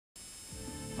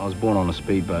I was born on a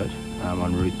speedboat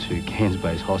en route to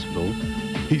Cairns-based hospital.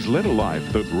 He's led a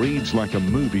life that reads like a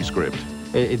movie script.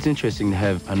 It's interesting to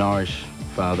have an Irish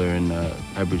father and an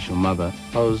Aboriginal mother.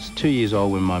 I was 2 years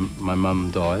old when my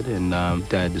mum died, and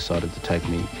Dad decided to take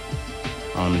me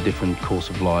on a different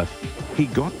course of life. He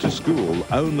got to school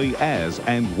only as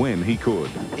and when he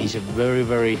could. He's a very,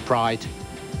 very bright,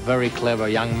 very clever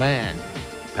young man.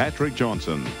 Patrick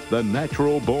Johnson, the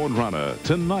natural-born runner,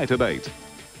 tonight at 8.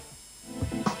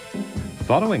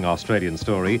 Following Australian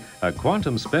Story, a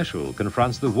Quantum special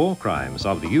confronts the war crimes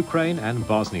of the Ukraine and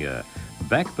Bosnia.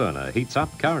 Backburner heats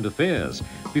up current affairs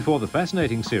before the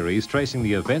fascinating series tracing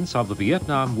the events of the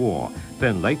Vietnam War.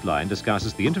 Then Late Line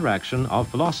discusses the interaction of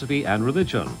philosophy and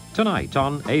religion. Tonight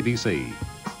on ABC.